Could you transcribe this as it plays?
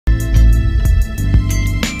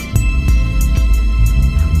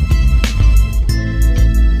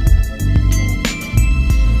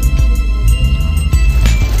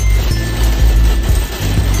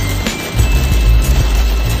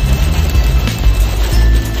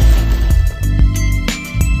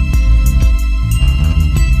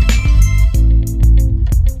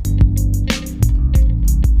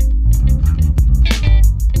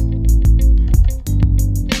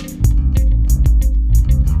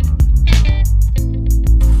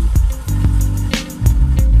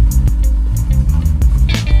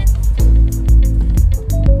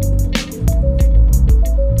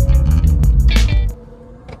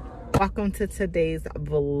into today's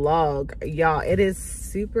vlog. Y'all, it is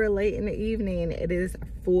super late in the evening. It is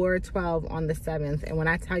 4:12 on the 7th, and when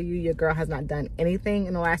I tell you your girl has not done anything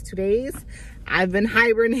in the last 2 days, I've been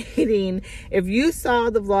hibernating. If you saw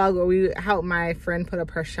the vlog where we helped my friend put up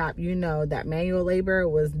her shop, you know that manual labor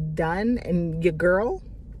was done, and your girl,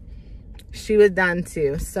 she was done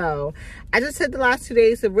too. So I just took the last 2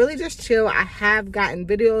 days to really just chill. I have gotten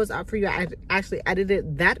videos out for you. I actually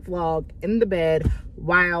edited that vlog in the bed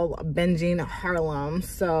while binging Harlem.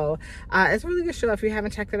 So it's a really good show. If you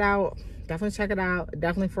haven't checked it out, definitely check it out.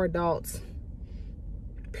 Definitely for adults,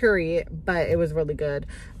 period. But it was really good.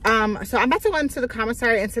 So I'm about to go into the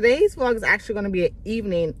commissary, and today's vlog is actually going to be an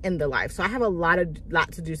evening in the life. So I have a lot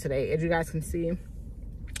to do today. As you guys can see,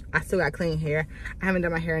 I still got clean hair. I haven't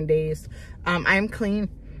done my hair in days. I am clean.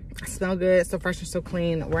 I smell good. So fresh and so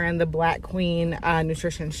clean. Wearing the Black Queen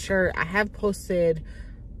nutrition shirt. I have posted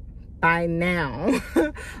by now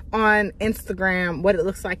on Instagram what it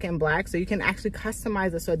looks like in black. So you can actually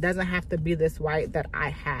customize it so it doesn't have to be this white that I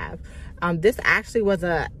have. This actually was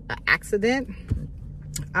a accident.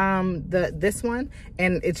 This one.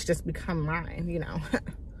 And it's just become mine, you know.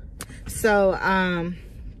 So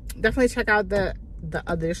definitely check out the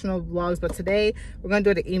additional vlogs, but today we're gonna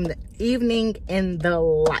do the evening in the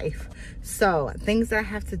life. So things that I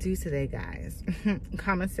have to do today, guys.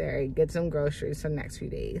 Commissary, get some groceries for the next few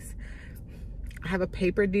days. I have a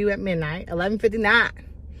paper due at midnight, 11:59.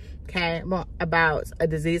 Okay, well, about a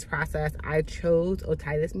disease process. I chose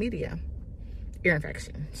otitis media, ear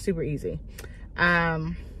infection. Super easy.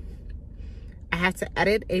 I have to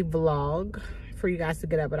edit a vlog for you guys to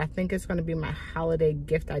get up, but I think it's going to be my holiday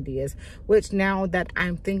gift ideas, which now that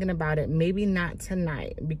I'm thinking about it, maybe not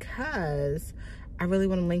tonight, because I really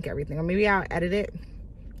want to link everything, or maybe I'll edit it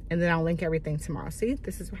and then I'll link everything tomorrow. See,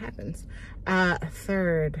 this is what happens.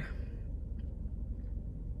 Third,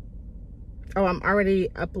 oh, I'm already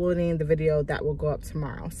uploading the video that will go up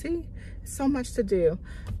tomorrow. See, so much to do.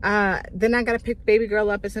 Then I gotta pick baby girl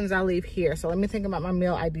up as soon as I leave here. So let me think about my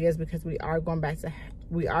meal ideas, because we are going back to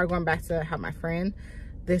help my friend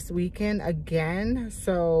this weekend again.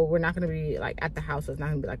 So we're not gonna be like at the house. So it's not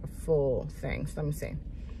gonna be like a full thing. So let me see.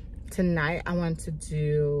 Tonight I want to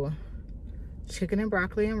do chicken and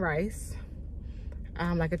broccoli and rice.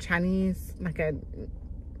 Like a Chinese, like a,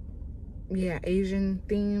 yeah, Asian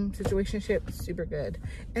theme situationship. Super good.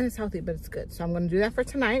 And it's healthy, but it's good. So I'm gonna do that for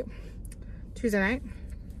tonight, Tuesday night.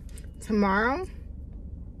 Tomorrow,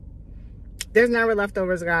 there's never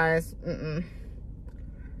leftovers, guys.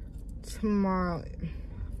 Tomorrow,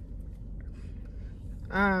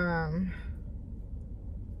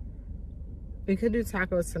 we could do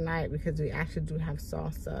tacos tonight because we actually do have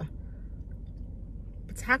salsa.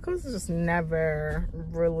 But tacos is just never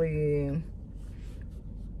really,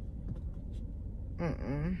 what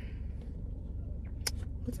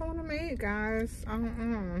I want to make, guys. I don't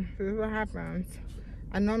know. This is what happens.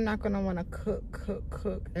 I know I'm not going to want to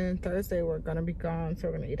cook. And then Thursday we're going to be gone, so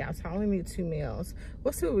we're going to eat out. So I only need 2 meals.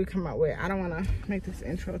 We'll see what we come up with. I don't want to make this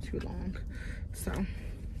intro too long. So,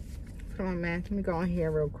 come on, man. Let me go in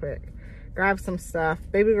here real quick. Grab some stuff.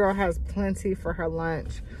 Baby girl has plenty for her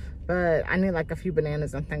lunch, but I need like a few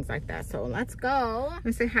bananas and things like that. So let's go. Let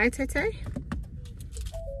me say hi, Tay.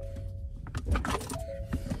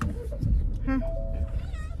 Huh?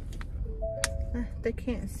 They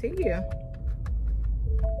can't see you.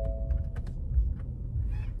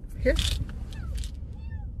 Here.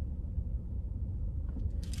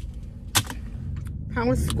 How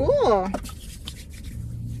was school?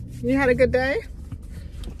 You had a good day?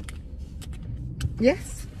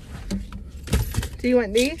 Yes? Do you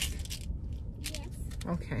want these? Yes.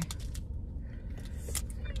 Okay.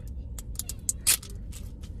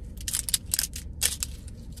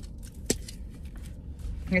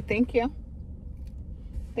 Here, thank you.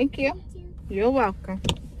 Thank you. You're welcome.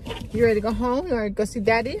 You ready to go home? You ready to go see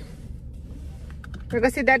Daddy? You ready to go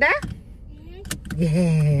see Dada?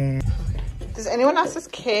 Yeah. Does anyone else's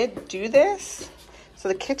kid do this? So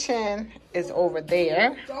the kitchen is over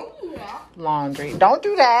there. Don't do that. Laundry. Don't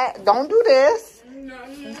do that. Don't do this.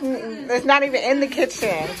 It's not even in the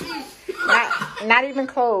kitchen. Not even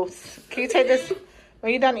close. Can you take this?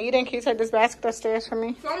 When you're done eating, can you take this basket upstairs for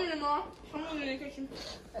me? Some of them are. Some of them in the kitchen.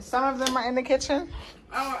 Some of them are in the kitchen?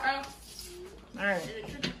 All right.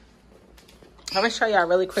 Let me show y'all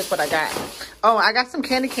really quick what I got. Oh, I got some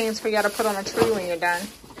candy canes for y'all to put on a tree when you're done.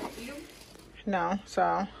 No,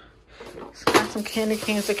 so got some candy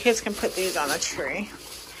canes. The kids can put these on a tree.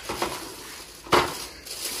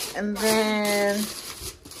 And then,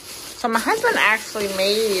 so my husband actually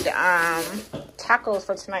made tacos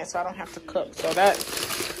for tonight, so I don't have to cook. So that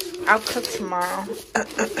I'll cook tomorrow.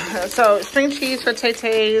 So string cheese for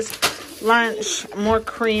Tay-Tay's lunch. More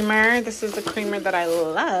creamer. This is the creamer that I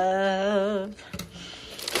love.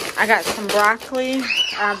 I got some broccoli.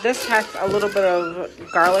 This has a little bit of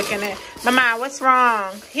garlic in it. Mama, what's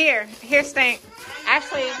wrong? Here, Stink.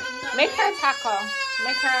 Ashley, make her a taco.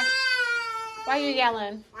 Make her. Why are you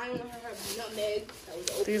yelling? I don't have nutmeg.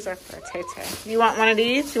 These are for Tay-Tay. You want one of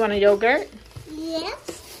these? You want a yogurt?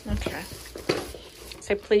 Yes. Okay.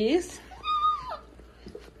 Say please.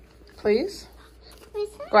 Please.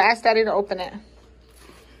 Go ask Daddy to open it.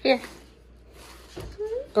 Here.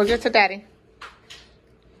 Go give it to Daddy.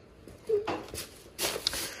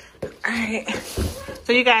 Alright.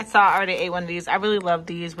 So you guys saw I already ate one of these. I really love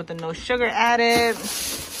these with the no sugar added.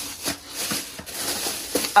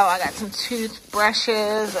 Oh, I got some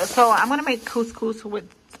toothbrushes. So I'm going to make couscous with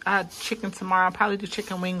chicken tomorrow. I'll probably do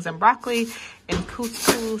chicken wings and broccoli and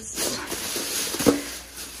couscous.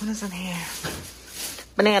 What is in here?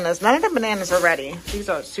 Bananas. None of the bananas are ready. These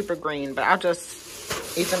are super green, but I'll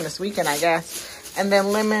just eat them this weekend, I guess. And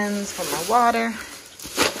then lemons for my water.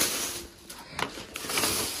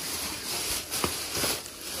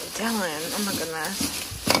 Dylan, oh my goodness.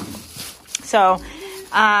 So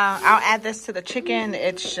I'll add this to the chicken.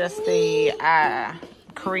 It's just the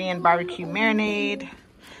Korean barbecue marinade.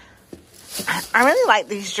 I really like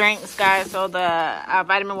these drinks, guys. So the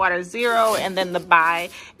vitamin water zero and then the buy.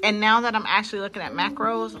 And now that I'm actually looking at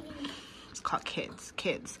macros, it's called kids.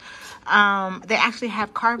 They actually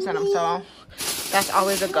have carbs in them, so that's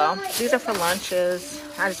always a go. These are for lunches.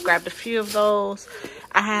 I just grabbed a few of those.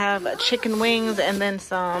 I have chicken wings and then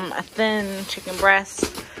some thin chicken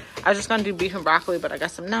breasts. I was just gonna do beef and broccoli, but I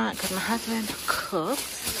guess I'm not because my husband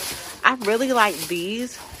cooks. I really like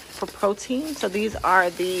these for protein. So these are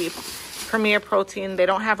the Premier Protein. They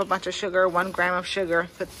don't have a bunch of sugar, 1 gram of sugar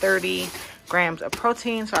for 30 grams of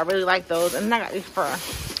protein. So I really like those. And then I got these for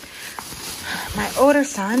my older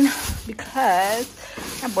son because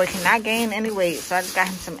my boy cannot gain any weight. So I just got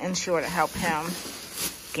him some Ensure to help him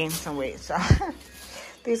gain some weight. So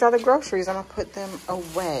these are the groceries. I'm gonna put them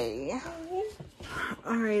away.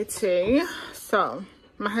 Alrighty. So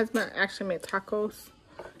my husband actually made tacos.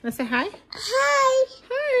 Wanna say hi? Hi.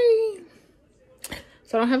 Hi.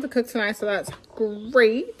 So I don't have to cook tonight, so that's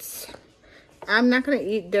great. I'm not gonna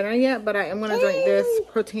eat dinner yet, but I am gonna drink this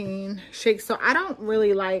protein shake. So I don't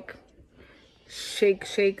really like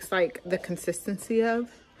shakes like the consistency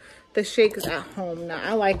of the shakes at home. Now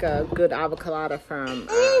I like a good avocado from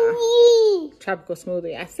Tropical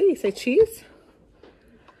Smoothie. I see. Say cheese.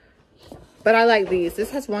 But I like these. This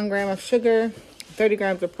has 1 gram of sugar, 30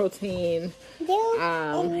 grams of protein,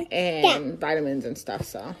 and vitamins and stuff.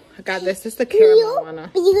 So I got this. This is the caramel one.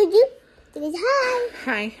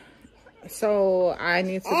 Hi. So I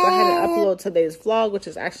need to go ahead and upload today's vlog, which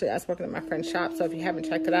is actually us working at my friend's shop. So if you haven't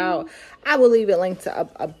checked it out, I will leave it linked to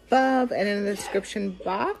up above and in the description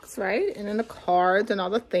box, right? And in the cards and all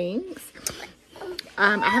the things.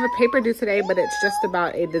 I have a paper due today, but it's just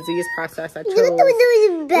about a disease process. I chose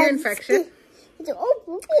ear infection.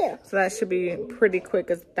 So that should be pretty quick.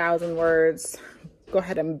 It's 1,000 words. Go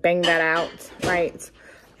ahead and bang that out, right?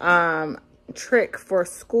 Trick for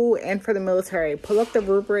school and for the military. Pull up the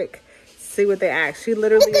rubric, see what they ask. She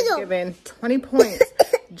literally is given 20 points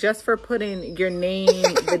just for putting your name,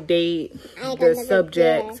 the date, the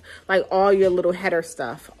subject, like all your little header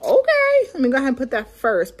stuff. Okay, let me go ahead and put that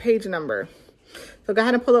first, page number. So go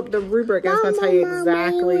ahead and pull up the rubric and it's going to tell you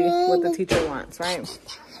exactly what the teacher wants, right?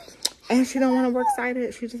 And she don't want to work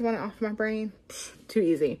cited. She just want it off my brain. Too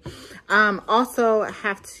easy. Also, I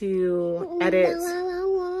have to edit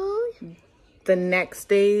the next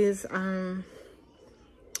day's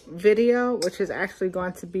video, which is actually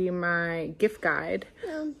going to be my gift guide.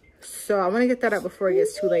 So I want to get that up before it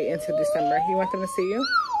gets too late into December. You want them to see you?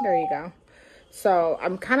 There you go. So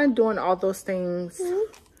I'm kind of doing all those things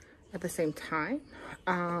at the same time.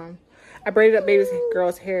 I braided up baby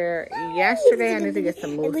girl's hair yesterday. I need to get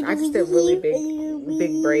some moves. I just did really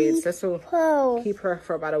big braids. This will keep her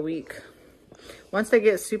for about a week. Once they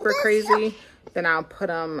get super crazy, then I'll put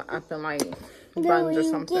them up in like buns or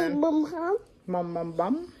something.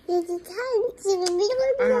 Bum.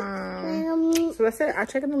 So that's it. I'll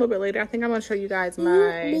check in a little bit later. I think I'm going to show you guys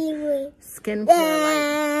my skincare,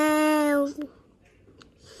 like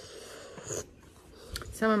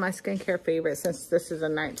some of my skincare favorites, since this is a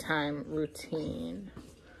nighttime routine.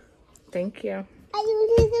 Thank you.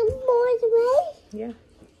 Yeah.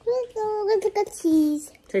 Let's look at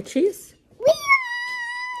cheese. Say cheese?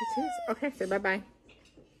 Say cheese? Okay, say bye-bye.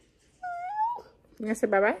 You gonna say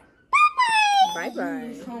bye-bye?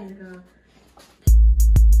 Bye-bye. Bye-bye.